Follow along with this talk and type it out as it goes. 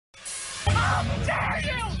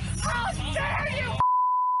dare you? How dare you?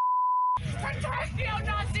 Protect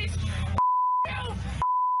neo-Nazis! You!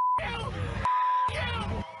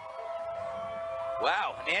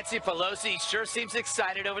 Wow, Nancy Pelosi sure seems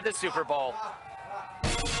excited over the Super Bowl.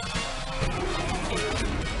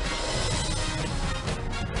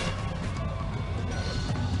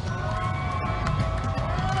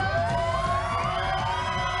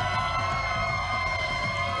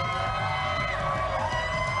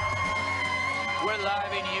 We're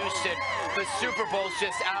live in Houston. The Super Bowl's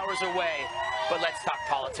just hours away. But let's talk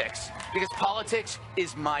politics, because politics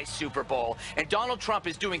is my Super Bowl. And Donald Trump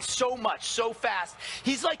is doing so much, so fast.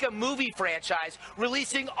 He's like a movie franchise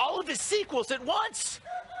releasing all of his sequels at once.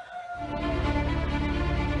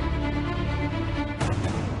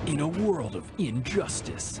 In a world of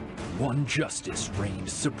injustice, one justice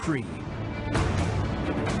reigns supreme.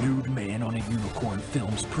 Nude Man on a Unicorn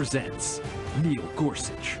Films presents Neil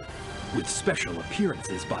Gorsuch, with special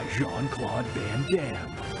appearances by Jean-Claude Van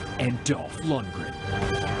Damme and Dolph Lundgren.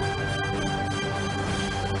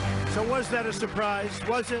 So was that a surprise?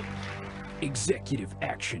 Was it? Executive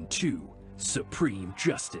Action 2, Supreme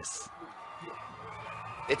Justice.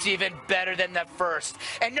 It's even better than the first.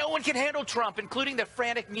 And no one can handle Trump, including the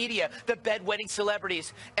frantic media, the bedwetting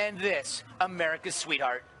celebrities, and this, America's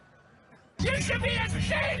sweetheart. You should be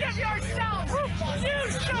ashamed of yourself!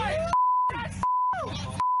 You should!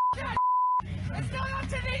 It's not up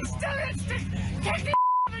to these students to kick the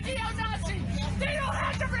of a neo-Nazi! They don't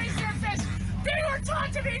have to raise their fists! They were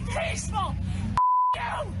taught to be peaceful!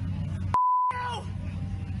 You! You!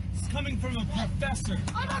 It's coming from a professor.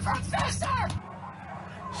 I'm a professor!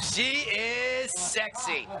 She is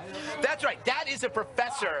sexy. That's right, that is a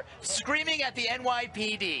professor screaming at the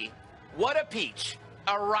NYPD. What a peach.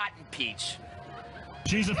 A rotten peach.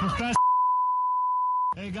 She's a professor.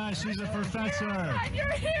 Hey guys, she's a professor. And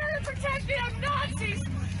you're here to protect neo-Nazis!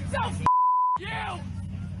 So you!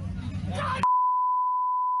 God,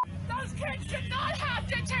 those kids should not have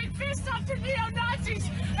to take fists up to neo-Nazis,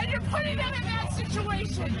 and you're putting them in that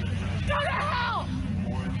situation. Go to hell!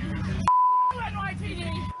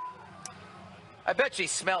 NYPD. I bet she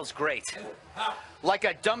smells great. Like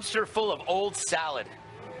a dumpster full of old salad.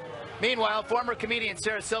 Meanwhile, former comedian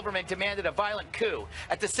Sarah Silverman demanded a violent coup.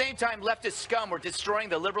 At the same time, leftist scum were destroying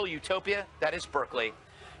the liberal utopia that is Berkeley.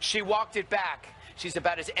 She walked it back. She's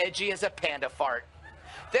about as edgy as a panda fart.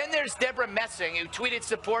 Then there's Deborah Messing, who tweeted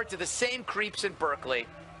support to the same creeps in Berkeley.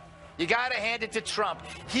 You gotta hand it to Trump.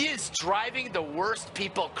 He is driving the worst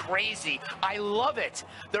people crazy. I love it.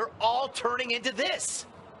 They're all turning into this.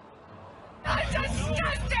 I'm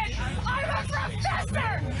disgusted! I'm a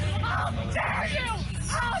professor! How dare you!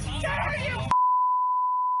 How dare you!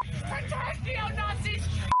 Protect neo-Nazis!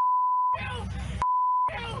 You!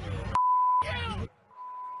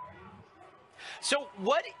 So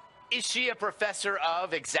what is she a professor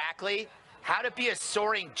of exactly? How to be a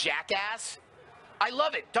soaring jackass? I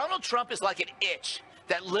love it. Donald Trump is like an itch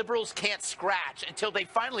that liberals can't scratch until they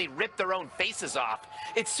finally rip their own faces off.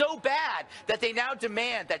 It's so bad that they now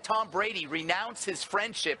demand that Tom Brady renounce his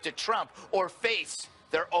friendship to Trump or face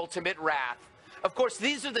their ultimate wrath. Of course,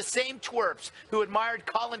 these are the same twerps who admired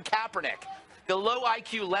Colin Kaepernick, the low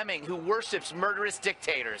IQ lemming who worships murderous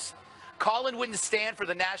dictators. Colin wouldn't stand for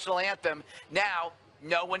the national anthem. Now,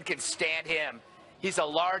 no one can stand him. He's a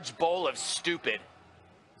large bowl of stupid.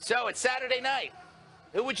 So it's Saturday night.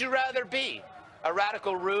 Who would you rather be? A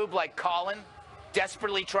radical rube like Colin,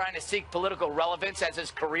 desperately trying to seek political relevance as his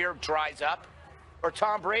career dries up? Or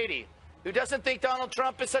Tom Brady, who doesn't think Donald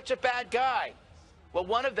Trump is such a bad guy? Well,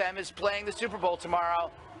 one of them is playing the Super Bowl tomorrow,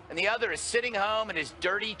 and the other is sitting home in his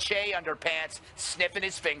dirty Che underpants, sniffing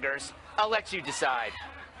his fingers. I'll let you decide.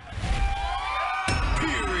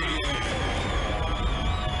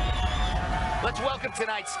 Let's welcome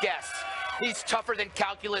tonight's guest. He's tougher than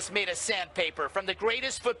calculus made of sandpaper. From the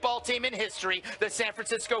greatest football team in history, the San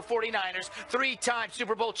Francisco 49ers, three-time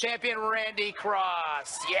Super Bowl champion Randy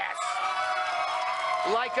Cross. Yes.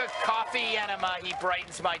 Like a coffee enema, he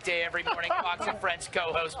brightens my day every morning. Fox and Friends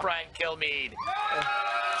co-host Brian Kilmeade.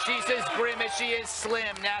 She's as grim as she is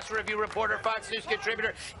slim. National Review reporter, Fox News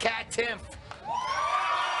contributor Katherine Timpf.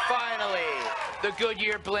 Finally, the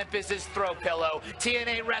Goodyear blimp is his throw pillow.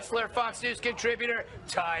 TNA wrestler, Fox News contributor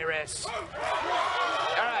Tyrus. All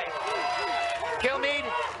right, Kilmeade,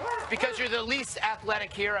 because you're the least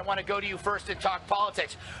athletic here, I want to go to you first and talk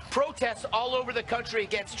politics. Protests all over the country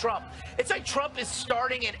against Trump. It's like Trump is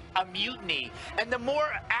starting a mutiny, and the more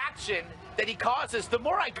action that he causes, the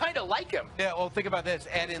more I kind of like him. Yeah, well, think about this.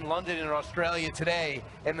 And in London and Australia today,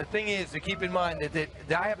 and the thing is to keep in mind that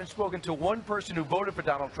I haven't spoken to one person who voted for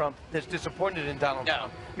Donald Trump that's disappointed in Donald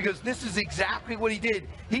Trump. Because this is exactly what he did.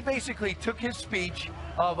 He basically took his speech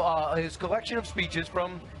of his collection of speeches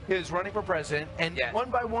from his running for president, and one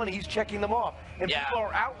by one he's checking them off. And people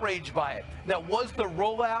are outraged by it. Now, was the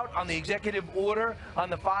rollout on the executive order on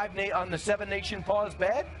the 7-nation pause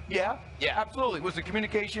bad? Yeah, absolutely. Was the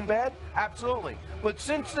communication bad? Absolutely. But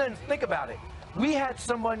since then, think about it. We had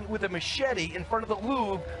someone with a machete in front of the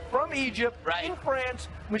Louvre from Egypt in France,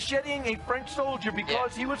 macheting a French soldier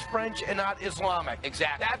because he was French and not Islamic.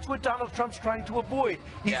 Exactly. That's what Donald Trump's trying to avoid.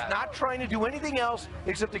 He's not trying to do anything else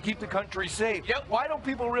except to keep the country safe. Why don't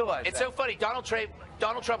people realize It's that? so funny. Donald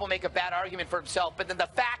Trump will make a bad argument for himself, but then the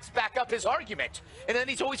facts back up his argument. And then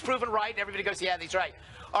he's always proven right, and everybody goes, yeah, he's right.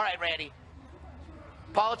 All right, Randy.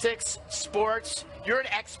 Politics, sports, you're an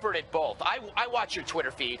expert at both. I watch your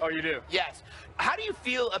Twitter feed. Oh, you do? Yes. How do you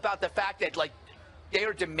feel about the fact that, like, they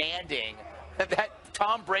are demanding that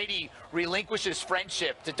Tom Brady relinquishes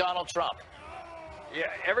friendship to Donald Trump? Yeah,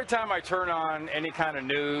 every time I turn on any kind of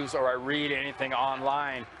news or I read anything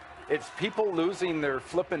online, it's people losing their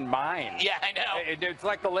flipping mind. Yeah, I know. It's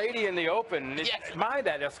like the lady in the Open. Mind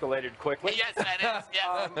that escalated quickly. Yes, that is.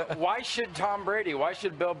 Yes. Why should Tom Brady? Why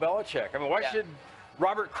should Bill Belichick? I mean, why should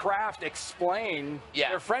Robert Kraft explain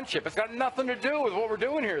their friendship? It's got nothing to do with what we're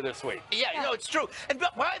doing here this week. Yeah, no, it's true. And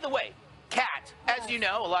by the way, Kat, as you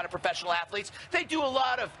know, a lot of professional athletes, they do a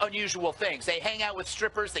lot of unusual things. They hang out with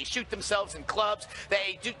strippers. They shoot themselves in clubs.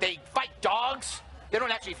 They fight dogs. They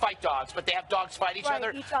don't actually fight dogs, but they have dogs fight each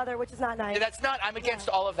other. Which is not nice. That's not, I'm against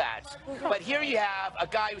all of that. But here you have a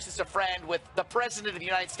guy who's just a friend with the President of the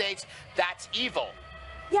United States. That's evil.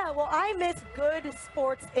 Yeah, well, I miss good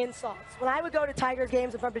sports insults. When I would go to Tigers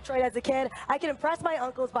games from Detroit as a kid, I could impress my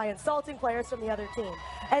uncles by insulting players from the other team.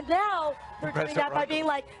 And now they're doing that by being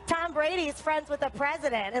like, Tom Brady's friends with the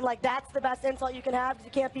president. And, like, that's the best insult you can have because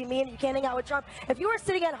you can't be mean, you can't hang out with Trump. If you were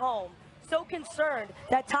sitting at home so concerned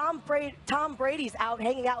that Tom Brady's out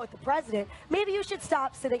hanging out with the president, maybe you should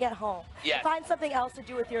stop sitting at home. Find something else to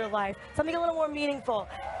do with your life, something a little more meaningful.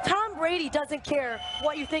 Tom Brady doesn't care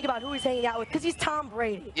what you think about who he's hanging out with because he's Tom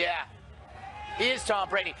Brady. Yeah, he is Tom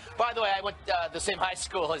Brady. By the way, I went the same high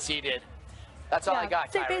school as he did. That's all I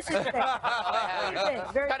got, Tyrus. Kind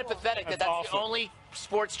of pathetic that that's the only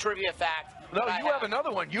sports trivia fact. No, you have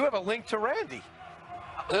another one. You have a link to Randy.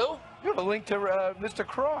 Who? You have a link to Mr.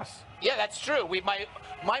 Cross. Yeah, that's true.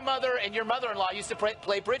 My mother and your mother-in-law used to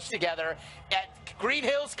play bridge together at Green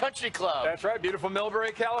Hills Country Club. That's right, beautiful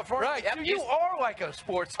Millbury, California. Right, so you are like a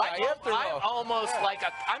sports guy. I'm almost like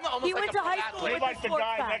a pro athlete. You're like the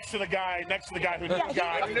guy next to the guy who knew the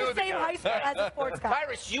guy. He went to the same high school as a sports guy.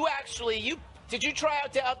 Tyrus, did you try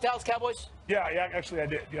out to Dallas Cowboys? Yeah, actually I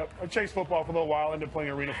did. Yep, I chased football for a little while, ended up playing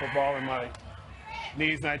arena football, and my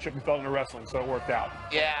knees and I tripped and fell into wrestling, so it worked out.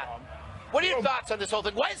 Yeah. What are your thoughts on this whole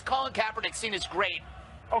thing? Why is Colin Kaepernick seen as great?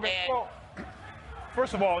 Okay, well,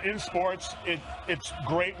 first of all, in sports, it's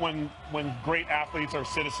great when great athletes are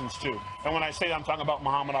citizens too. And when I say that, I'm talking about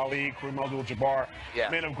Muhammad Ali, Kareem Abdul-Jabbar,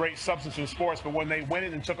 men of great substance in sports. But when they went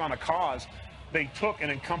in and took on a cause, they took and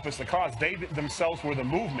encompassed the cause. They themselves were the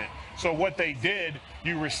movement. So what they did,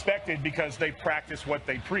 you respected because they practiced what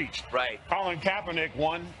they preached. Right. Colin Kaepernick,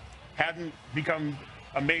 hadn't become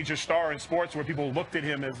a major star in sports where people looked at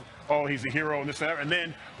him as, oh, he's a hero and this and that. And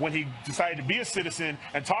then when he decided to be a citizen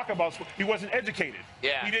and talk about sports, he wasn't educated.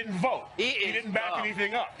 Yeah. He didn't vote. He didn't back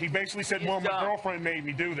anything up. He basically said, well, my girlfriend made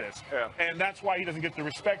me do this. Yeah. And that's why he doesn't get the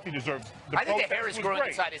respect he deserves. I think the hair is growing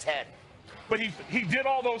inside his head. But he did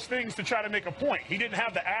all those things to try to make a point. He didn't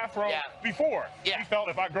have the afro before. Yeah. He felt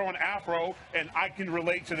if I grow an afro and I can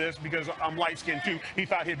relate to this because I'm light-skinned too, he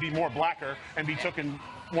thought he'd be more blacker and be taken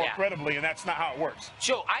more credibly, and that's not how it works.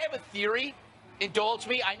 Joe, I have a theory. Indulge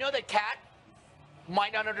me. I know that Kat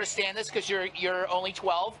might not understand this because you're only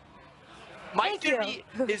 12. My theory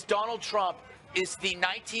is Donald Trump is the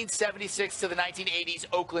 1976 to the 1980s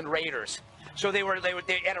Oakland Raiders. So they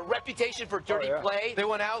had a reputation for dirty play. They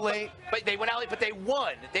went out late. But they went out late, but they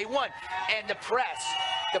won. They won. And the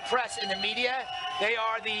press and the media, they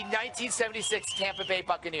are the 1976 Tampa Bay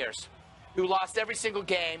Buccaneers, who lost every single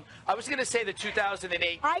game. I was going to say the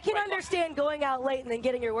 2008. I can understand going out late and then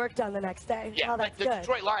getting your work done the next day. Yeah, but the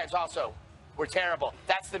Detroit Lions also were terrible.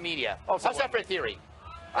 That's the media. How's that for a theory?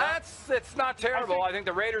 It's not terrible. I think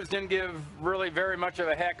the Raiders didn't give really very much of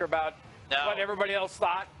a heck about what everybody else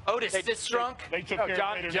thought. Otis Sistrunk. They took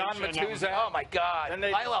John Matuszak. Oh, my God. And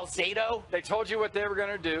Lyle Alzado. They told you what they were going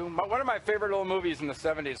to do. One of my favorite little movies in the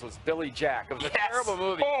 70s was Billy Jack. It was a terrible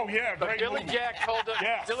movie. Oh, yeah. But Billy Jack told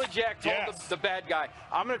the bad guy,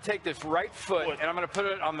 I'm going to take this right foot and I'm going to put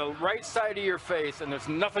it on the right side of your face, and there's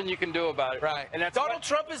nothing you can do about it. Right. And that's Donald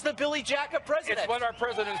Trump is the Billy Jack of president. It's what our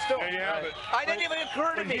president's doing. Yeah, I didn't even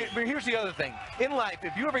occur to me. But here's the other thing. In life,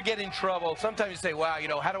 if you ever get in trouble, sometimes you say, wow,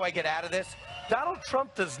 how do I get out of this? Donald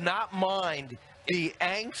Trump does not mind the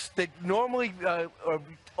angst that normally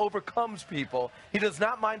overcomes people. He does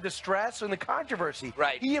not mind the stress and the controversy.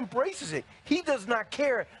 Right. He embraces it. He does not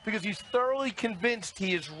care because he's thoroughly convinced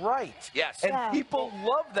he is right. Yes. And people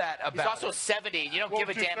love that about He's also 70. You don't give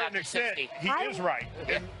a damn after 60. He is right.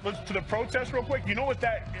 And to the protest real quick, you know what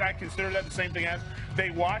I consider that the same thing as? They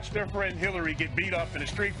watched their friend Hillary get beat up in a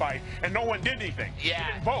street fight, and no one did anything. Yeah.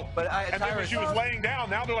 They didn't vote. And then when she was laying down,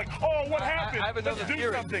 now they're like, oh, what happened? I have another Let's do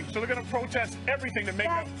theory. something. So they're going to protest everything to make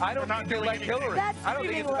up. I don't think they like Hillary. I don't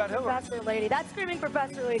think it's about Hillary. Professor lady. That screaming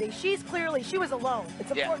professor lady. She was alone.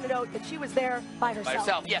 It's important to note that she was there by herself. By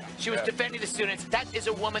herself, yeah. She was defending the students. That is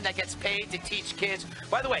a woman that gets paid to teach kids.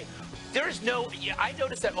 By the way, I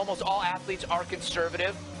noticed that almost all athletes are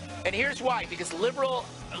conservative. And here's why, because liberal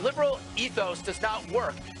ethos does not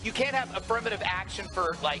work. You can't have affirmative action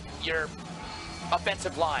for, like, your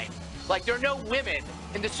offensive line. Like, there are no women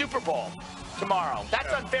in the Super Bowl tomorrow.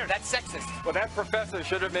 That's unfair. That's sexist. Well, that professor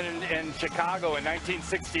should have been in Chicago in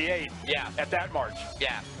 1968. Yeah. At that march.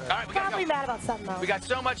 Yeah. All right, we got Probably mad about something else. We got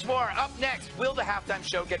so much more. Up next, will the halftime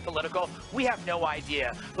show get political? We have no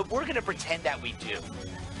idea, but we're going to pretend that we do.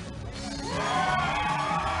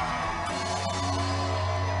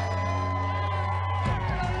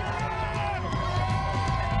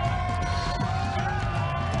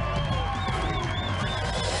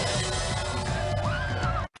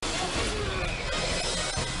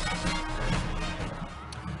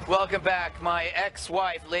 Welcome back. My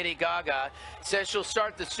ex-wife, Lady Gaga, says she'll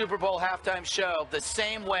start the Super Bowl halftime show the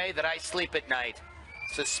same way that I sleep at night,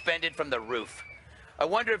 suspended from the roof. I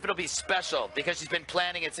wonder if it'll be special because she's been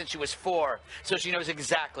planning it since she was 4, so she knows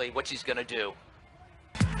exactly what she's going to do.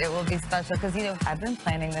 It will be special because, I've been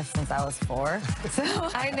planning this since I was 4, so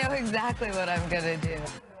I know exactly what I'm going to do.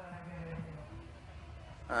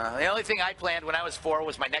 The only thing I planned when I was 4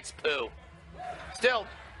 was my next poo. Still,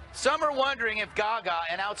 some are wondering if Gaga,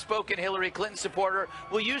 an outspoken Hillary Clinton supporter,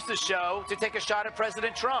 will use the show to take a shot at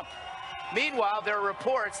President Trump. Meanwhile, there are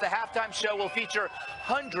reports the halftime show will feature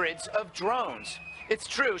hundreds of drones. It's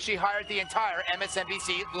true, she hired the entire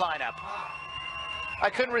MSNBC lineup. I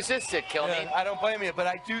couldn't resist it, Kilmeade. Yeah, I don't blame you, but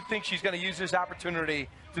I do think she's going to use this opportunity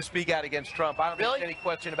to speak out against Trump. I don't think there's any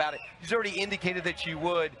question about it. She's already indicated that she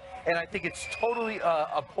would, and I think it's totally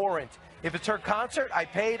abhorrent. If it's her concert, I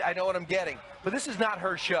paid, I know what I'm getting. But this is not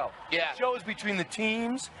her show. Yeah. The show is between the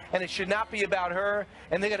teams, and it should not be about her.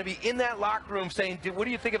 And they're going to be in that locker room saying, what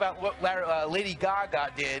do you think about what Lady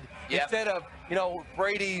Gaga did? Yep. Instead of,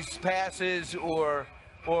 Brady's passes or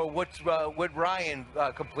what Ryan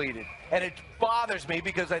completed. And it bothers me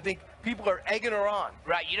because I think people are egging her on.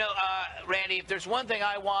 Right. Randy, if there's one thing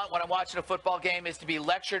I want when I'm watching a football game is to be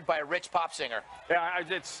lectured by a rich pop singer. Yeah,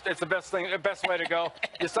 it's the best way to go.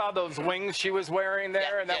 You saw those wings she was wearing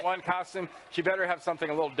there in that one costume. She better have something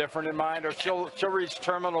a little different in mind, or she'll reach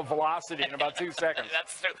terminal velocity in about 2 seconds.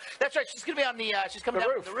 That's true. That's right. She's gonna be on the she's coming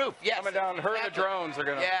down from the roof. Yes. Coming down. Her and the drones are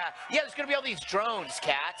gonna. Yeah. There's gonna be all these drones,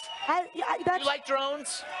 Kat. You like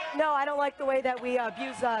drones? No, I don't like the way that we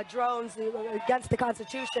abuse drones against the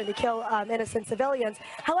Constitution to kill innocent civilians.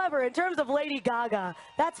 However, in terms of Lady Gaga,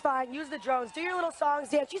 that's fine. Use the drones. Do your little songs,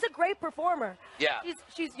 dance. She's a great performer. Yeah.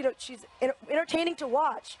 She's entertaining to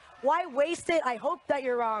watch. Why waste it? I hope that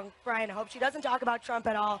you're wrong, Brian. I hope she doesn't talk about Trump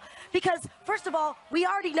at all. Because, first of all, we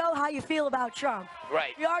already know how you feel about Trump.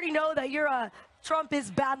 Right. We already know that you're a Trump is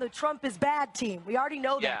bad, the Trump is bad team. We already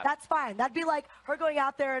know that. Yeah. That's fine. That'd be like her going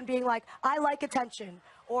out there and being like, I like attention.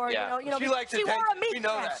 Or, she wore a meat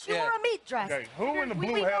dress. She wore a meat dress. Okay. Who in the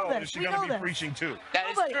blue hell is she going to be preaching to? That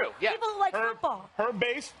is true, yeah. People who like football. Her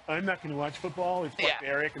base, I'm not going to watch football. It's like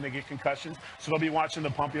Eric, and they get concussions. So they'll be watching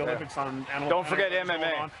the Pumpy Olympics on Animal. Don't forget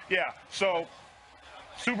MMA. Yeah, so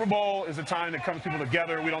Super Bowl is a time that comes people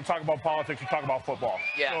together. We don't talk about politics. We talk about football.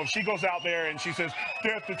 Yeah. So if she goes out there and she says,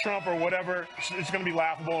 death to Trump or whatever, it's going to be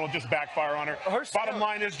laughable and it'll just backfire on her. Bottom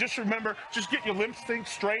line is, just remember, just get your lip sync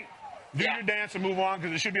straight. Do your dance and move on,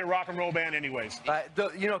 because it should be a rock and roll band anyways.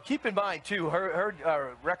 Keep in mind, too,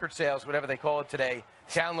 her record sales, whatever they call it today,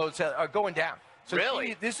 downloads are going down. So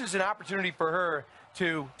really? This is an opportunity for her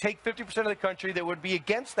to take 50% of the country that would be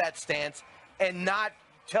against that stance and not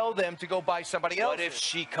tell them to go buy somebody else. What if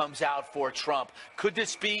she comes out for Trump? Could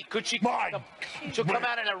this be? Could she? She'll come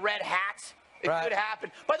out in a red hat. It could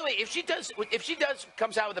happen. By the way, if she does,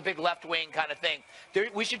 comes out with a big left-wing kind of thing,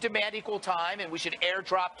 we should demand equal time, and we should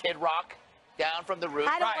airdrop Kid Rock down from the roof.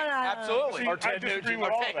 Absolutely. Or Ted Nugent.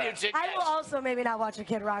 I will also maybe not watch a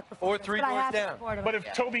Kid Rock before. Or Three Doors Down. But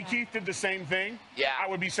if Toby Keith did the same thing, I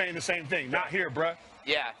would be saying the same thing. Not here, bruh.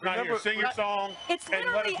 Yeah. Not here. Sing your song and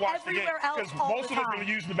let us watch the game. Because most of us are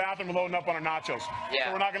using the bathroom and loading up on our nachos. Yeah.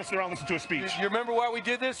 So we're not going to sit around and listen to a speech. You remember why we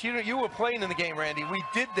did this? You were playing in the game, Randy. We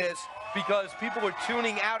did this because people were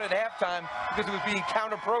tuning out at halftime because it was being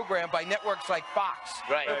counter-programmed by networks like Fox.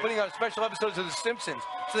 Right. They're putting on special episodes of The Simpsons.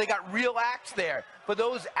 So they got real acts there. But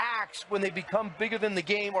those acts, when they become bigger than the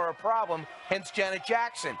game, are a problem, hence Janet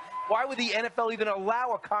Jackson. Why would the NFL even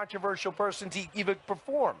allow a controversial person to even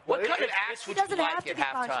perform? What kind of acts would you like at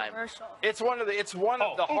halftime? It's one of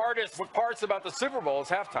the hardest parts about the Super Bowl is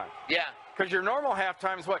halftime. Yeah. Because your normal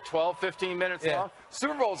halftime is what, 12, 15 minutes long?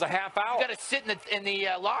 Super Bowl is a half hour. You got to sit in the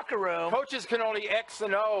locker room. Coaches can only X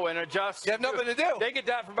and O and adjust. You have nothing to do. They get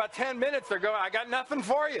down for about 10 minutes. They're going, I got nothing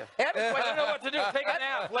for you. I don't know what to do. Take a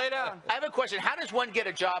nap. Lay down. I have a question. How does one get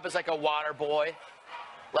a job as like a water boy?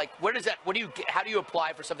 Like, where does that? How do you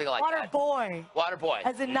apply for something like water that? Boy. Water boy.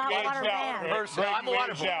 As in not water man. No, I'm a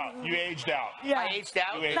water boy. You aged out. Yeah. I aged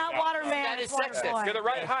out. It's not water man. That is water sexist. boy. You're the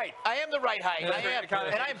right height. I am the right height. I am,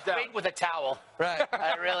 and I'm great with a towel. Right.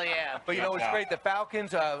 I really am. But you know what's great? The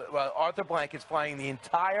Falcons, Arthur Blank is flying the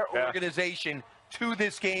entire organization to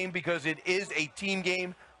this game because it is a team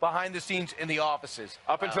game behind the scenes in the offices.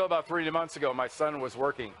 Up until about 3 months ago, my son was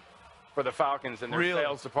working for the Falcons in their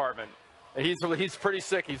sales department. He's pretty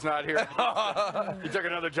sick. He's not here. He took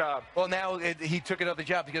another job. Well, now he took another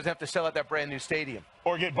job because they have to sell out that brand new stadium.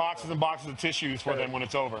 Or get boxes and boxes of tissues for them when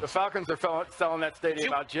it's over. The Falcons are selling that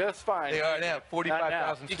stadium out just fine. They are now,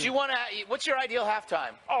 45,000. Did you want to? What's your ideal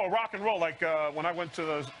halftime? Oh, rock and roll. Like when I went to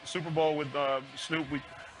the Super Bowl with Snoop,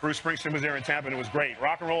 Bruce Springsteen was there in Tampa, and it was great.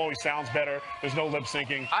 Rock and roll always sounds better. There's no lip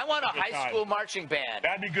syncing. I want a high school marching band.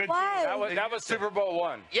 That'd be good. That was Super Bowl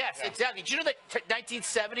I. Yes, exactly. Did you know that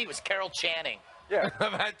 1970 was Carol Channing? Yeah.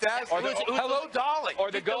 Fantastic. Hello, Dolly.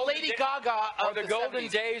 Or the Lady Gaga or the golden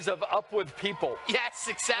days of Up With People. Yes,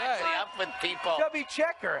 exactly. Up With People. Chubby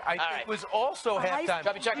Checker, I think, was also halftime.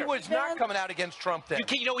 Chubby Checker. He was not coming out against Trump then. You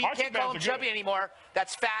can't call him chubby anymore.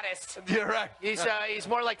 That's fattest. You're right. He's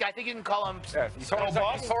more like, I think you can call him. He's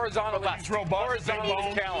horizontal. He's robust.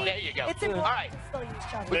 There you go. All right.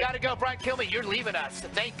 We got to go. Brian Kilmeade, you're leaving us.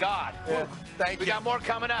 Thank God. Yeah. Thank you. We got more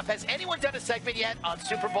coming up. Has anyone done a segment yet on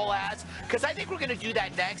Super Bowl ads? Because I think we're going to do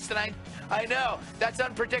that next. And I know that's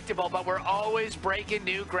unpredictable, but we're always breaking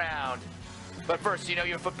new ground. But first, you know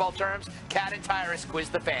your football terms? Kat and Tyrus quiz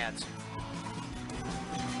the fans.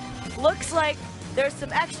 Looks like there's some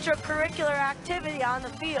extracurricular activity on the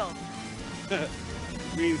field.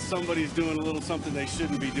 Means somebody's doing a little something they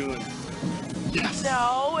shouldn't be doing. Yes.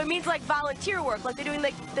 No, it means like volunteer work, like they're doing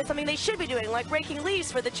something they should be doing, like raking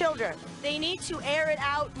leaves for the children. They need to air it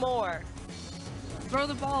out more. Throw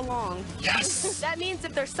the ball long. Yes. That means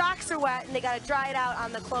if their socks are wet and they got to dry it out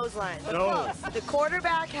on the clothesline. No. The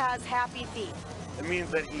quarterback has happy feet. It means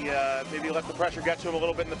that he maybe let the pressure get to him a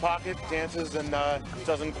little bit in the pocket, dances, and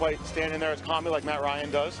doesn't quite stand in there as calmly like Matt Ryan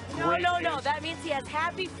does. No. That means he has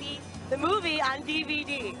happy feet. The movie on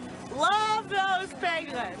DVD. Love those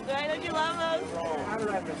penguins. Right? Don't you love those? How did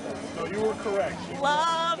I miss that? No, you were correct.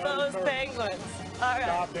 Love those penguins. All right.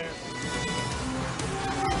 Stop it.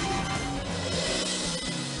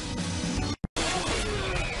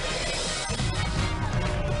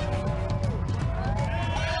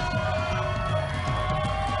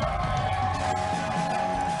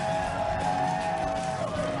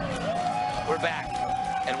 We're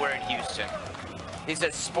back, and we're in Houston. He's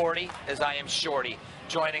as sporty as I am shorty.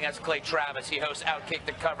 Joining us, Clay Travis. He hosts Outtakes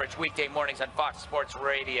the coverage weekday mornings on Fox Sports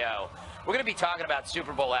Radio. We're going to be talking about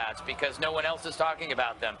Super Bowl ads because no one else is talking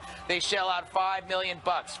about them. They shell out $5 million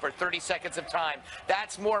for 30 seconds of time.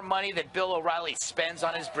 That's more money than Bill O'Reilly spends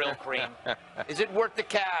on his Brill cream. Is it worth the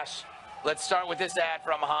cash? Let's start with this ad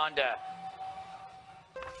from Honda.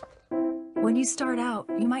 When you start out,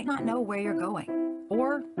 you might not know where you're going,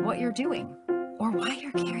 or what you're doing, or why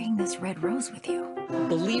you're carrying this red rose with you.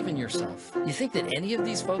 Believe in yourself. You think that any of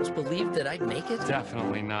these folks believed that I'd make it?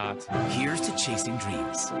 Definitely not. Here's to chasing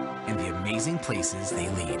dreams and the amazing places they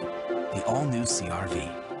lead. The all-new CR-V.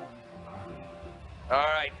 All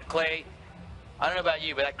right, Clay, I don't know about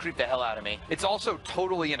you, but that creeped the hell out of me. It's also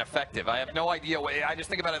totally ineffective. I have no idea. I just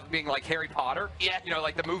think about it being like Harry Potter. Yeah. You know,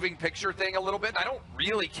 like the moving picture thing a little bit. I don't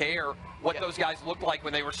really care what those guys looked like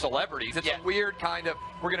when they were celebrities. It's a weird kind of,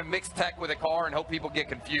 we're going to mix tech with a car and hope people get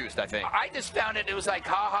confused, I think. I just found it was like,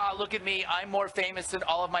 haha, look at me. I'm more famous than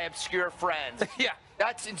all of my obscure friends. Yeah.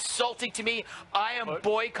 That's insulting to me. I am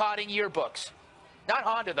boycotting yearbooks. Not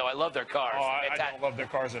Honda, though. I love their cars. Oh, I don't love their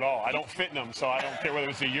cars at all. I don't fit in them, so I don't care whether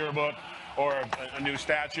it's a yearbook or a new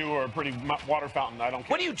statue or a pretty water fountain. I don't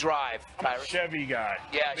care. What do you drive, Tyrus? I'm a Chevy guy.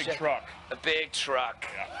 Yeah, big truck. A big truck.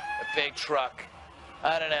 Yeah. A big truck.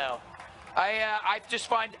 I don't know. I just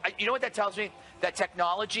find, you know what that tells me? That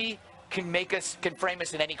technology can frame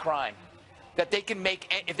us in any crime. That they can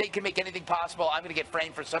make, if they can make anything possible, I'm going to get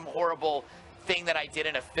framed for some horrible thing that I did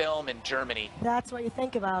in a film in Germany. That's what you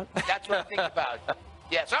think about. That's what I think about.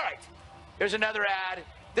 Yes, all right. Here's another ad.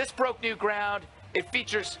 This broke new ground. It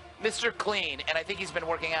features Mr. Clean, and I think he's been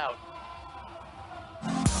working out.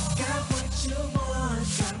 Got what you want,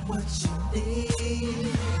 got what you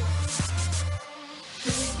need.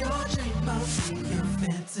 Think your dream must be your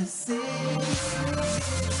fantasy.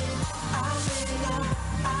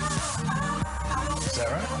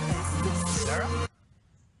 Sarah?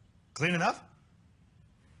 Clean enough?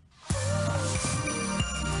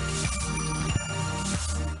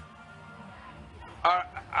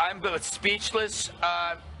 I'm speechless.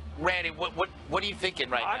 Randy, what are you thinking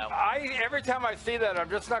right now? Every time I see that, I'm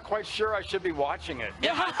just not quite sure I should be watching it.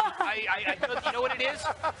 Yeah, you know what it is?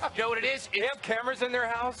 You know what it is? They have cameras in their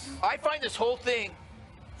house? I find this whole thing,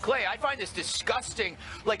 Clay, I find this disgusting.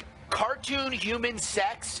 Like, cartoon human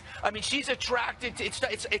sex. I mean, she's attracted to,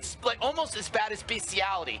 it's like almost as bad as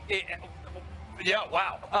bestiality. Yeah,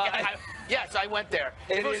 wow. Yes, I went there.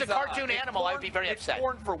 If it was a cartoon animal, I would be very upset. It's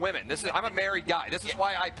porn for women. I'm a married guy. This is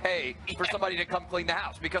why I pay for somebody to come clean the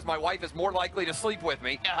house, because my wife is more likely to sleep with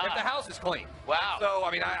me if the house is clean. Wow. So,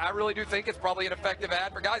 I mean, I really do think it's probably an effective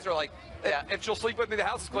ad for guys who are like, if she'll sleep with me, the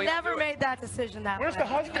house is clean. Never made that decision that way. Where's the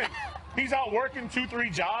husband? He's out working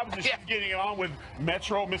 2-3 jobs and she's getting on with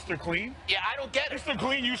Metro Mr. Clean. Yeah, I don't get it. Mr.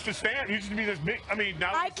 Clean used to be this big. I mean,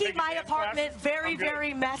 now I keep my apartment very,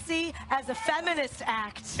 very messy as a feminist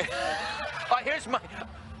act.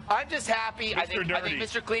 I'm just happy. I think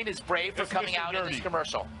Mr. Clean is brave for coming out in this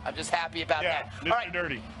commercial. I'm just happy about that. Mr. All right,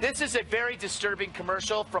 Dirty. This is a very disturbing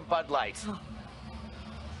commercial from Bud Light.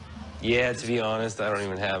 Yeah, to be honest, I don't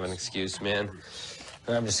even have an excuse, man.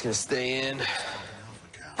 I'm just gonna stay in.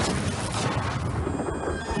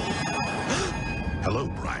 Hello,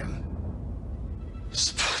 Brian.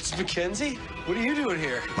 Spots McKenzie? What are you doing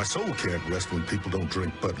here? My soul can't rest when people don't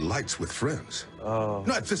drink Bud Lights with friends. Oh.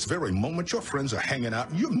 No, at this very moment, your friends are hanging out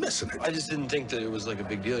and you're missing it. I just didn't think that it was like a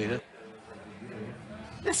big deal, you know?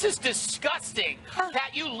 This is disgusting.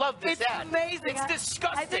 Pat, you love this ad. It's amazing. It's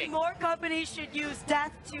disgusting. I think more companies should use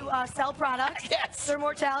death to sell products. Yes. Their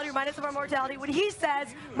mortality, remind us of our mortality. When he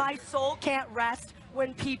says, my soul can't rest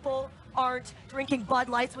when people aren't drinking Bud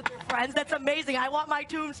Lights with their friends, that's amazing. I want my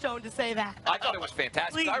tombstone to say that. I thought it was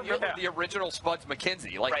fantastic. Please. I remember the original Spuds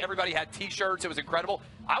McKenzie. Like, everybody had T-shirts. It was incredible.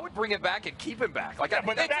 I would bring him back and keep him back. Like,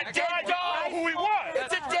 but that guy dog who he was.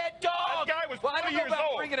 It's a dead dog. That guy was I don't 20 know years about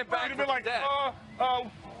old. bringing it back. He'd have been like,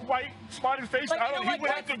 white spotted face. But I don't know. He would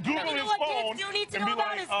have to Google his phone kids do need to and know be about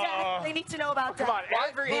like, his death. They need to know about Come death.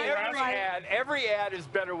 on, every ad is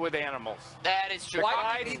better with animals. That is true.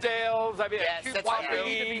 Clydesdales, I mean, that's why would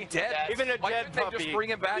he need to be dead? Even a Why dead couldn't they puppy. just bring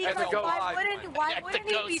him back as a Because ghost? why wouldn't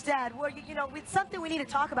he be dead? Well, you know, it's something we need to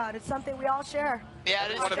talk about. It's something we all share. Yeah,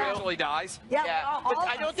 it is One true. eventually dies. Yeah, all but of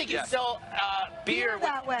I don't us. think you sell beer with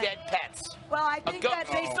that way. dead pets. Well, I think that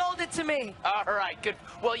they sold it to me. All right, good.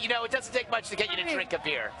 Well, you know, it doesn't take much to get you to drink a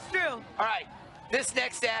beer. It's true. All right. This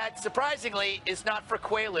next ad, surprisingly, is not for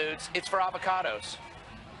Quaaludes. It's for avocados.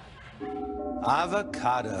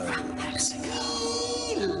 Avocado.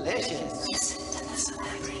 Delicious.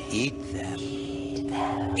 Eat them.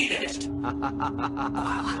 Eat it.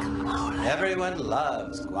 Everyone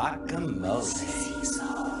loves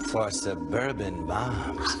guacamole. For suburban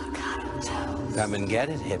moms. Come and get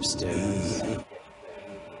it, hipsters.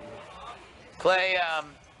 Clay,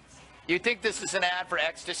 you think this is an ad for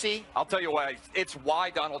ecstasy? I'll tell you why. It's why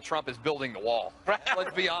Donald Trump is building the wall.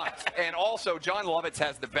 Let's be honest. And also, John Lovitz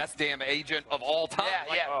has the best damn agent of all time.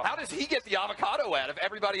 How does he get the avocado ad of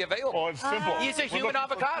everybody available? Well, it's simple. He's a human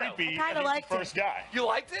avocado. I kind of liked First guy. You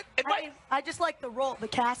liked it? I just like the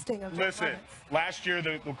casting of it. Listen, last year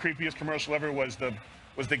the creepiest commercial ever was the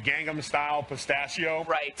Gangnam Style pistachio.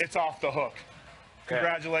 Right. It's off the hook.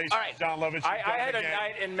 Congratulations, All right. John Lovitz. I had a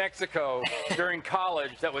night in Mexico during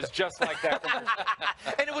college that was just like that.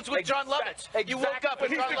 And it was with John Lovitz. You woke up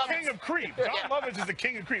with He's John the Lovitz. king of creep. John Lovitz is the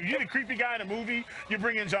king of creep. You need a creepy guy in a movie, you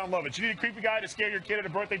bring in John Lovitz. You need a creepy guy to scare your kid at a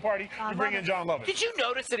birthday party, you bring in John Lovitz. Did you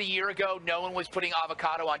notice that a year ago, no one was putting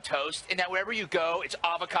avocado on toast? And now wherever you go, it's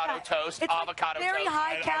avocado toast, It's avocado very toast.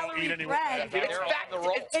 high-calorie bread.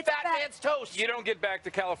 It's fat man's toast. You don't get back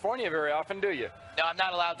to California very often, do you? No, I'm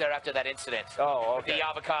not allowed there after that incident. Oh, okay. The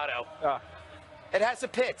avocado. It has a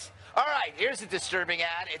pit. All right, here's a disturbing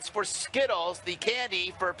ad. It's for Skittles, the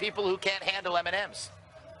candy for people who can't handle M&Ms.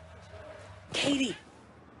 Katie.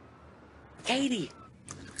 Katie.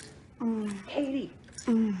 Katie.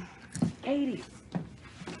 Katie. Katie.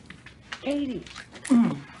 Katie.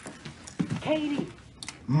 Katie.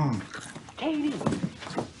 Katie.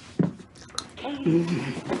 Katie.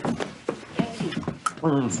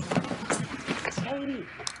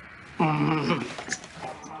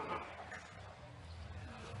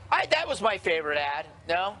 That was my favorite ad.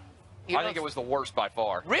 No? I think it was the worst by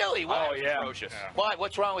far. Really? Why? Oh, yeah. Atrocious. Why?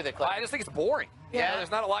 What's wrong with it, Clay? I just think it's boring. Yeah,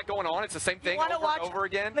 there's not a lot going on. It's the same thing You want to over and watch over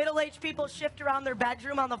again. middle-aged people shift around their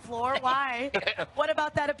bedroom on the floor? Why? What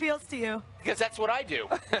about that appeals to you? Because that's what I do.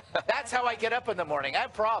 That's how I get up in the morning. I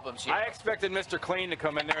have problems. I expected Mr. Clean to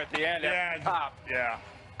come in there at the end. Yeah.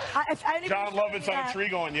 John Lovitz on a tree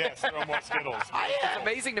going, yes, throw more Skittles. It's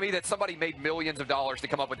amazing to me that somebody made millions of dollars to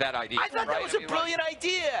come up with that idea. I thought that was a brilliant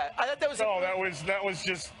idea. I thought that was. No, that was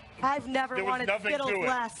just. I've never There was wanted nothing Skittles to it.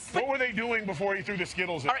 less. What were they doing before he threw the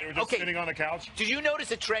Skittles in? All right, They were just sitting on the couch? Did you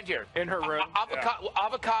notice a trend here? In her room.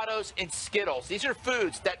 Avocados and Skittles. These are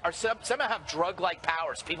foods that are somehow have drug-like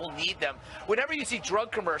powers. People need them. Whenever you see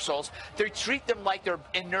drug commercials, they treat them like they're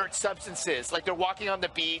inert substances, like they're walking on the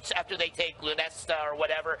beach after they take Lunesta or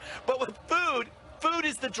whatever. But with food, food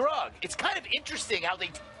is the drug. It's kind of interesting how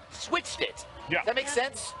they switched it. Yeah. Does that make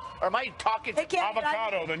sense? Or am I talking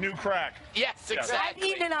avocado, the new crack? Yes, exactly. I've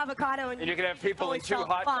eaten an avocado and you can have people in always two felt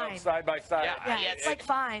hot fine. tubs side by side. Yeah, it's like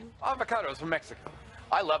fine. Avocados from Mexico.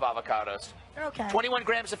 I love avocados. They're okay. 21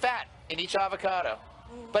 grams of fat in each avocado.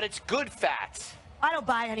 But it's good fat. I don't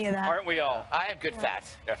buy any of that. Aren't we all? I have good fat.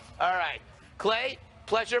 Yeah. All right. Clay,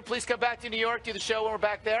 pleasure. Please come back to New York, do the show when we're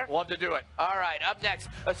back there. Love to do it. All right. Up next,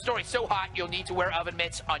 a story so hot you'll need to wear oven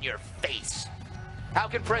mitts on your face. How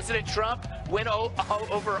can President Trump win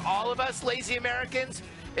over all of us lazy Americans?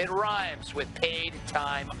 It rhymes with paid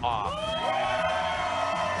time off.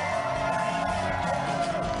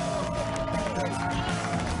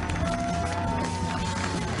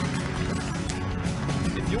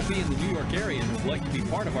 If you'll be in the New York area and would like to be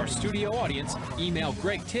part of our studio audience, email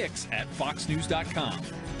Greg Tix at foxnews.com.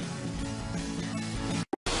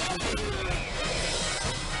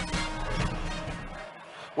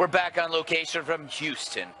 We're back on location from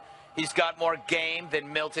Houston. He's got more game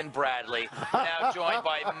than Milton Bradley. Now joined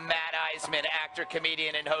by Matt Iseman, actor,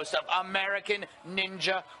 comedian, and host of American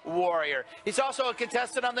Ninja Warrior. He's also a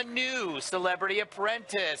contestant on the new Celebrity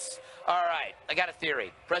Apprentice. All right, I got a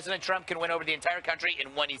theory. President Trump can win over the entire country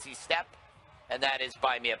in one easy step, and that is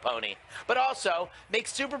buy me a pony. But also, make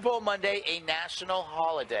Super Bowl Monday a national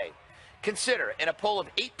holiday. Consider, in a poll of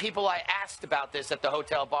 8 people I asked about this at the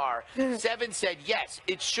hotel bar, 7 said, yes,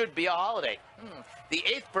 it should be a holiday. The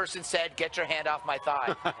 8th person said, get your hand off my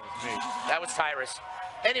thigh. That was Tyrus.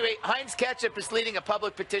 Anyway, Heinz Ketchup is leading a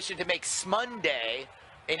public petition to make Smunday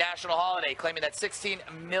a national holiday, claiming that 16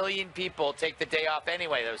 million people take the day off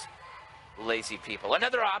anyway, those lazy people.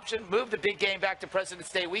 Another option, move the big game back to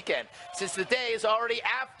President's Day weekend, since the day is already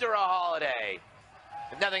after a holiday.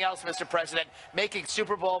 If nothing else, Mr. President, making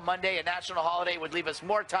Super Bowl Monday a national holiday would leave us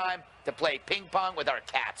more time to play ping pong with our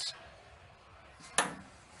cats.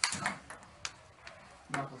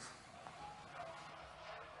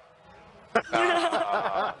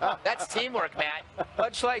 That's teamwork, Matt.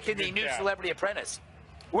 Much like in the new Celebrity Apprentice.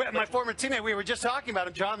 My former teammate, we were just talking about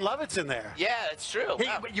him, John Lovitz in there. Yeah, it's true.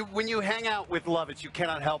 When you hang out with Lovitz, you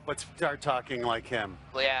cannot help but start talking like him.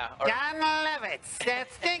 Yeah. John Lovitz,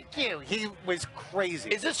 thank you. He was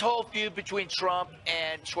crazy. Is this whole feud between Trump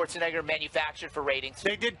and Schwarzenegger manufactured for ratings?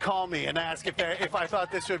 They did call me and ask if I thought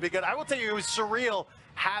this would be good. I will tell you, it was surreal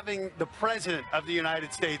having the President of the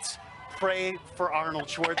United States pray for Arnold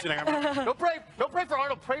Schwarzenegger. Don't pray for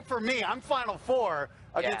Arnold, pray for me. I'm Final Four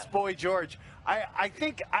against Boy George. I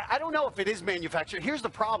think, I don't know if it is manufactured. Here's the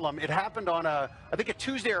problem. It happened on I think a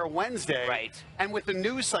Tuesday or a Wednesday. Right. And with the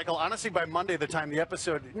news cycle, honestly, by Monday, the time the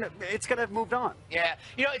episode, it's going to have moved on. Yeah.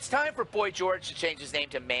 You know, it's time for Boy George to change his name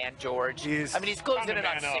to Man George. I mean, he's closing in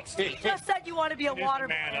on 60. You just said you want to be a water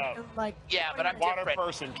man. Like, yeah, but I'm different.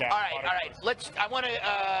 Person, Kat. All right. I want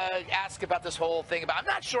to ask about this whole thing about, I'm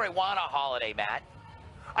not sure I want a holiday, Matt.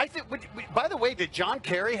 I think. By the way, did John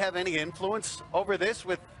Kerry have any influence over this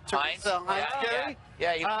with Teresa Heinz Kerry?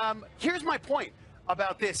 Yeah. Here's my point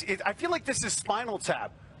about this. I feel like this is Spinal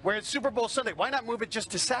Tap, where it's Super Bowl Sunday. Why not move it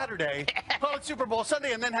just to Saturday, call it Super Bowl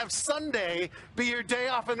Sunday, and then have Sunday be your day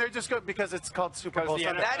off, and they're just going because it's called Super Bowl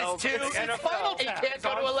Sunday. That is too. It's Spinal You Tap. can't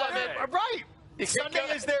go to 11. Right.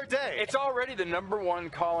 Sunday is their day. It's already the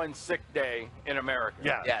 #1 call-in sick day in America.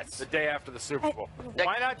 Yeah. Yes. The day after the Super Bowl.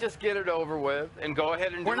 Why not just get it over with and go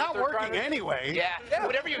ahead and do We're not working anyway. Yeah.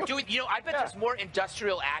 Whatever you're doing, I bet there's more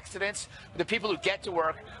industrial accidents. The people who get to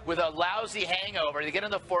work with a lousy hangover, they get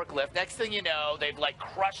on the forklift. Next thing you know, they've like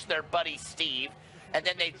crushed their buddy Steve. And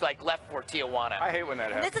then they like left for Tijuana. I hate when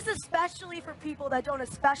that happens. This is especially for people that don't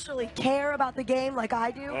especially care about the game like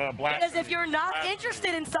I do. Because if you're not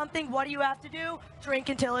interested in something, what do you have to do? Drink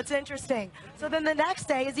until it's interesting. So then the next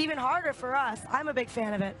day is even harder for us. I'm a big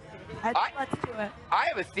fan of it. Let's do it. I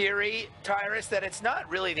have a theory, Tyrus, that it's not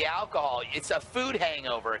really the alcohol. It's a food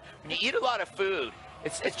hangover. When you eat a lot of food,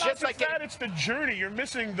 it's just like that. It's the journey. You're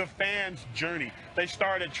missing the fans' journey. They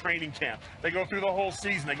start at training camp. They go through the whole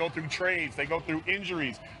season. They go through trades. They go through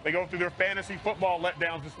injuries. They go through their fantasy football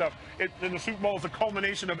letdowns and stuff. And the Super Bowl is a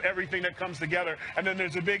culmination of everything that comes together. And then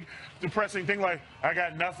there's a big depressing thing like, I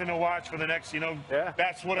got nothing to watch for the next,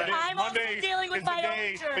 that's what it is. I'm Monday also dealing with is the my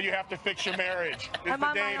day own that you have to fix your marriage. It's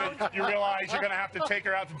the day that you realize you're going to have to take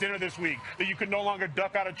her out to dinner this week. That you can no longer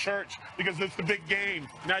duck out of church because it's the big game.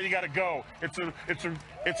 Now you got to go.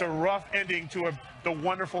 It's a rough ending to the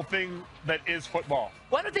wonderful thing that is football.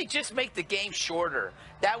 Why don't they just make the game shorter?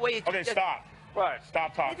 That way. Okay, stop. Right.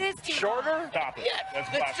 Stop talking. It is too shorter? Stop it. Yeah, That's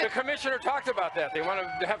The classic. commissioner talked about that. They want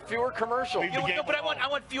to have fewer commercials. But I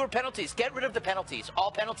want fewer penalties. Get rid of the penalties.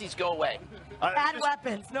 All penalties go away. Add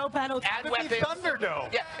weapons, no penalties. Add weapons.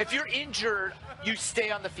 Thunderdome. Yeah. If you're injured, you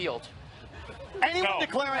stay on the field. Anyone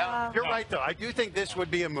declaring, you're right though. I do think this would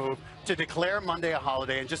be a move to declare Monday a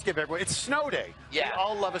holiday and just give everyone. It's snow day. Yeah. We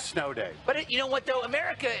all love a snow day. But you know what though?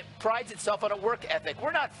 America prides itself on a work ethic.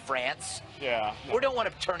 We're not France. Yeah. We don't want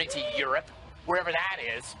to turn into Europe, wherever that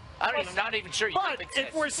is. Not even sure you But can exist.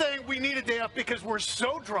 if we're saying we need a day off because we're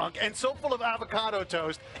so drunk and so full of avocado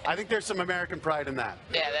toast, I think there's some American pride in that.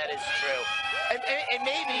 Yeah, that is true. And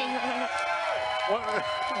maybe.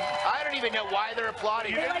 I don't even know why they're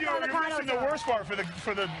applauding. You're missing the worst part for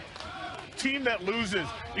the team that loses.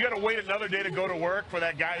 You got to wait another day to go to work for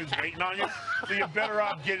that guy who's waiting on you. So you're better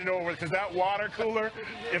off getting over it because that water cooler,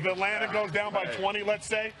 if Atlanta goes down by 20, let's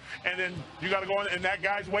say, and then you got to go in, and that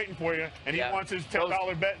guy's waiting for you, and he wants his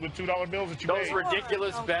 $10 bet with $2 bills that you made. Those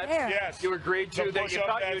ridiculous bets. Yes. You agreed to that you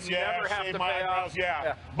thought you'd never have to pay off.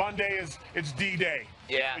 Yeah. Monday it's D-Day.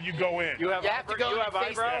 Yeah. When you go in. You have to go and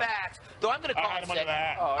face the facts. Though I'm going to call it sick.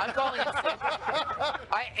 I'm calling it sick.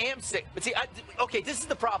 I am sick. But see, okay, this is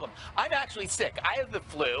the problem. I'm actually sick. I have the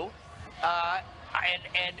flu.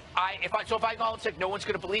 If I call it sick, no one's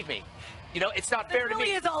going to believe me. It's not fair to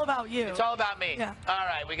me. It's all about you. It's all about me. Yeah. All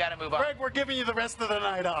right, we got to move on. Greg, we're giving you the rest of the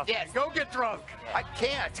night off. Yes. Go get drunk. I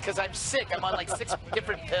can't because I'm sick. I'm on like 6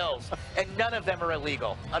 different pills, and none of them are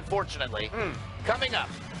illegal, unfortunately. Coming up,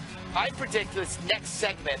 I predict this next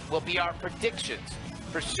segment will be our predictions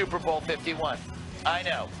for Super Bowl 51. I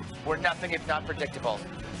know, we're nothing if not predictable.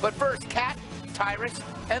 But first, Kat, Tyrus,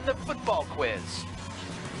 and the football quiz.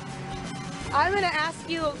 I'm going to ask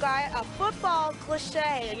you a football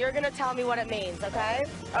cliche, and you're going to tell me what it means, okay?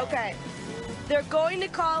 Okay. They're going to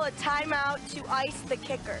call a timeout to ice the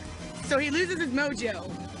kicker. So he loses his mojo.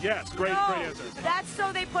 Yes, great answer. That's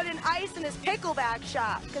so they put an ice in his pickleback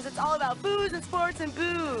shop, because it's all about booze and sports and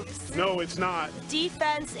boobs. No, it's not.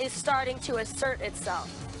 Defense is starting to assert itself.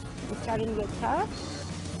 It's starting to get tough?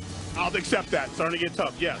 I'll accept that. Starting to get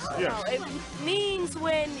tough. Yes. Yes. No, it means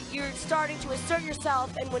when you're starting to assert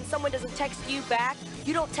yourself, and when someone doesn't text you back,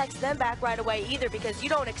 you don't text them back right away either, because you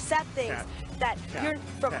don't accept things that you're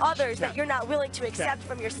from others that you're not willing to accept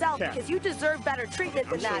from yourself, because you deserve better treatment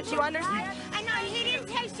than that. Do you understand? I know, he didn't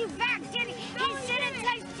text you back, did he? He didn't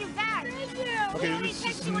text you back. Okay, this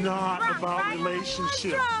is not about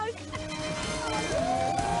relationships.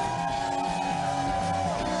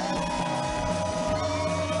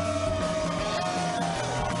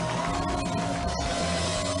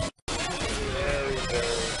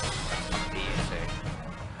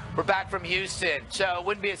 We're back from Houston, so it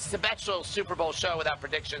wouldn't be a special Super Bowl show without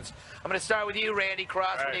predictions. I'm going to start with you, Randy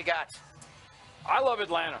Cross. What do you got? I love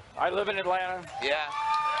Atlanta. I live in Atlanta. Yeah.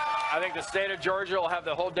 I think the state of Georgia will have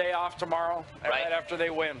the whole day off tomorrow, right after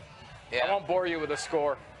they win. Yeah. I won't bore you with a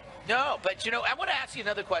score. No, but I want to ask you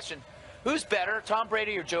another question. Who's better, Tom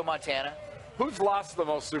Brady or Joe Montana? Who's lost the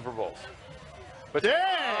most Super Bowls?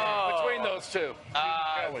 Between those two.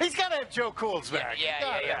 He's got to have Joe Cool's back.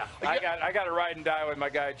 Yeah. I got to ride and die with my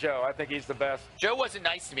guy Joe. I think he's the best. Joe wasn't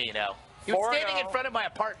nice to me, you know. He was standing in front of my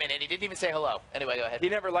apartment, and he didn't even say hello. Anyway, go ahead. He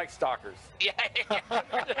never liked stalkers. Yeah.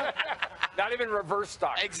 Not even reverse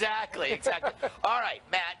stalkers. Exactly. All right,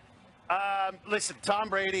 Matt. Listen, Tom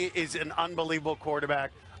Brady is an unbelievable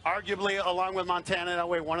quarterback. Arguably, along with Montana and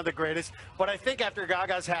Elway, one of the greatest. But I think after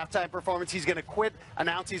Gaga's halftime performance, he's going to quit,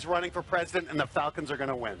 announce he's running for president, and the Falcons are going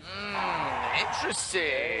to win.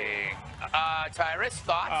 Interesting. Tyrus,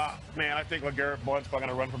 thoughts? Man, I think LeGarrette Blount's probably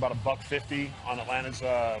going to run for about $150 on Atlanta's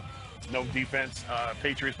no defense.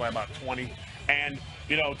 Patriots by about 20. And,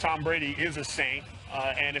 you know, Tom Brady is a saint.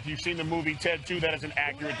 And if you've seen the movie Ted 2, that is an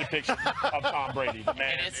accurate depiction of Tom Brady. The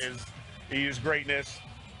man he is greatness.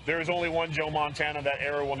 There is only one Joe Montana. That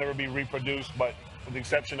era will never be reproduced. But with the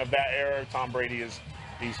exception of that era, Tom Brady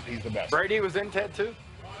he's the best. Brady was in Ted 2?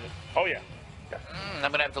 Oh, yeah.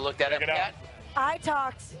 I'm going to have to look that up. I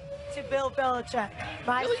talked to Bill Belichick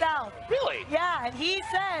myself. Really? Yeah, and he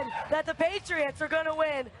said that the Patriots are going to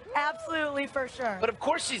win absolutely for sure. But of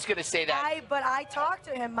course he's going to say that. But I talked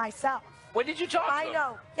to him myself. When did you talk to him? I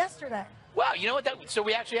know, yesterday. Wow, you know what? So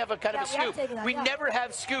we actually have a kind of a scoop. We never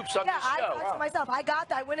have scoops on this show. Yeah, I talked to myself. I got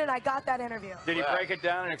that. I went and I got that interview. Did he break it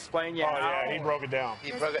down and explain how? Oh, yeah, he broke it down.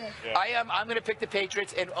 He broke it. Yeah. I'm going to pick the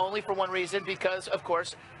Patriots, and only for one reason, because, of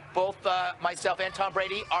course, both myself and Tom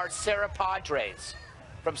Brady are Sarah Padres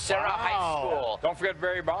from Sarah High School. Don't forget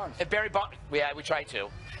Barry Bonds. And Barry Bonds. Yeah, we try to.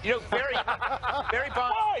 You know, Barry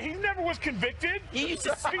Bonds. Why? He never was convicted. He used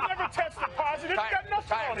to. He never tested positive. He got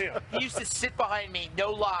nothing on him. He used to sit behind me,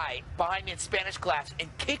 no lie, behind me in Spanish class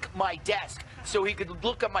and kick my desk so he could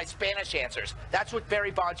look at my Spanish answers. That's what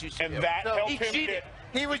Barry Bonds used to do. And that helped he him cheated.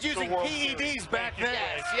 He was using PEDs back then.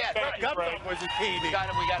 Yes. Greg Gutfeld was a PED. We got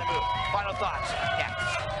to move. Final thoughts. Yeah.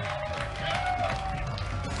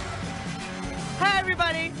 Hi,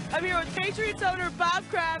 everybody. I'm here with Patriots owner Bob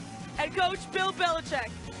Kraft and Coach Bill Belichick.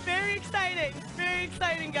 Very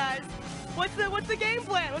exciting, guys. What's the game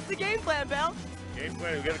plan? What's the game plan, Bill? Game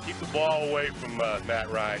plan, we got to keep the ball away from Matt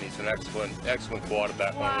Ryan. He's an excellent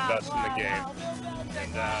quarterback, one of the best in the game.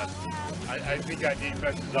 And I think our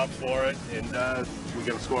defense is up for it, and we're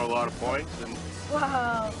going to score a lot of points. And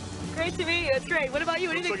wow. Great to meet you. It's great. What about you?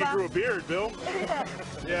 What do you think, Bob? Bob? Looks like you grew a beard, Bill.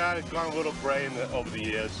 Yeah, it's gone a little gray over the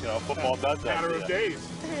years. You know, football does that. Matter of days.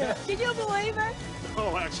 Can you believe it?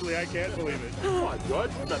 Oh, actually, I can't believe it. Come on,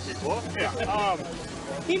 George. What's up, before? Yeah.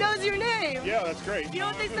 He knows your name. Yeah, that's great. You know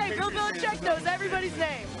what they say? Bill Belichick knows everybody's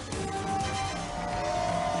name.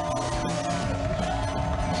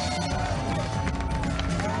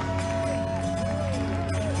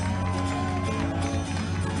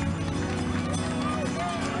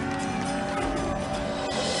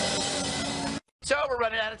 So we're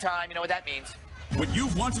running out of time. You know what that means. What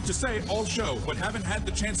you've wanted to say all show, but haven't had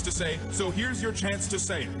the chance to say, so here's your chance to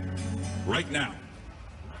say it. Right now.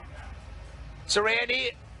 So,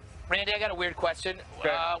 Randy, I got a weird question.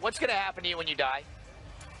 Okay. What's going to happen to you when you die?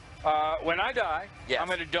 When I die, I'm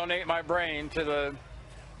going to donate my brain to the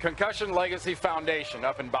Concussion Legacy Foundation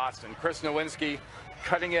up in Boston. Chris Nowinski,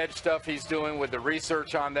 cutting-edge stuff he's doing with the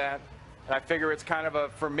research on that. And I figure it's kind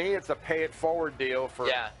of for me, it's a pay-it-forward deal for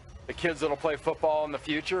the kids that'll play football in the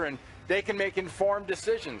future. And they can make informed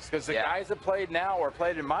decisions, because the guys that played now or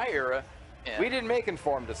played in my era, we didn't make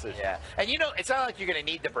informed decisions. Yeah. And you know, it's not like you're going to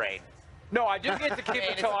need the brain. No, I do get to keep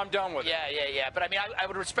it until I'm done with it. Yeah. But I mean, I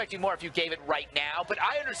would respect you more if you gave it right now. But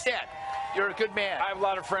I understand. You're a good man. I have a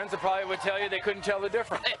lot of friends that probably would tell you they couldn't tell the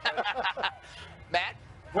difference. Matt?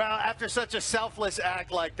 Well, after such a selfless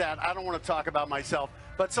act like that, I don't want to talk about myself.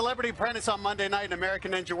 But Celebrity Apprentice on Monday night and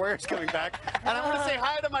American Ninja Warrior is coming back. And I want to say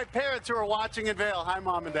hi to my parents who are watching in Vail. Hi,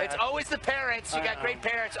 Mom and Dad. It's always the parents. You got great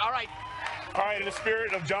parents. All right. All right, in the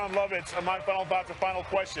spirit of John Lovitz, my final thoughts, a final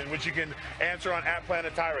question, which you can answer on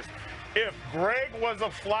 @PlanetTyrus. If Greg was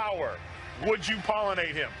a flower, would you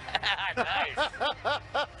pollinate him? Nice.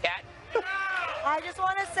 Kat? I just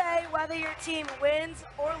want to say, whether your team wins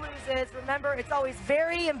or loses, remember, it's always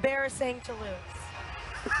very embarrassing to lose.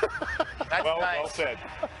 That's well nice. said.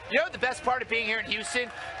 You know the best part of being here in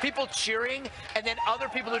Houston? People cheering, and then other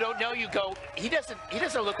people who don't know you go, he doesn't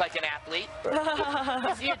look like an athlete.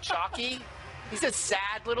 Is he a jockey? He's a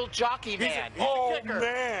sad little jockey man. Oh,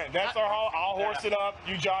 man. That's I'll horse it up.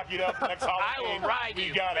 You jockey it up next Halloween. I will ride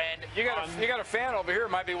you, friend. You got a fan over here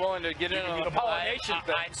who might be willing to get in on the pollination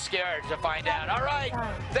thing. I'm scared to find out. All right.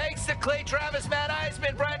 Thanks to Clay Travis, Matt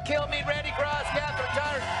Iseman, Brian Kilmeade, Randy Cross, Katherine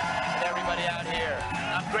Timpf, and everybody out here.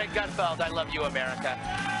 I'm Greg Gutfeld. I love you, America.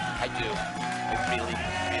 I do. I really,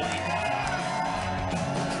 really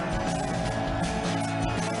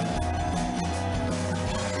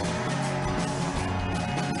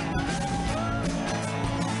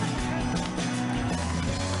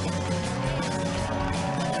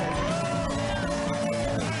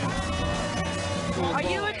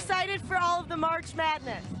the March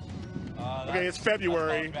Madness? Okay, it's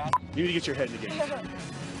February. You need to get your head in the game.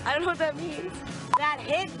 I don't know what that means. That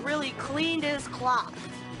hit really cleaned his clock.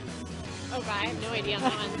 Okay, I have no idea on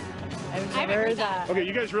that one. I've never heard that. Okay,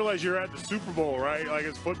 you guys realize you're at the Super Bowl, right? Like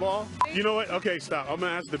it's football? You know what? Okay, stop. I'm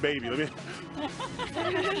going to ask the baby. Let me.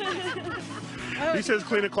 He says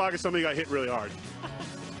clean the clock is something got hit really hard.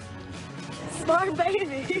 Smart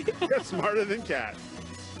baby. Yeah, smarter than Cat.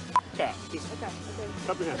 Cat, just okay.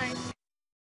 up your hand.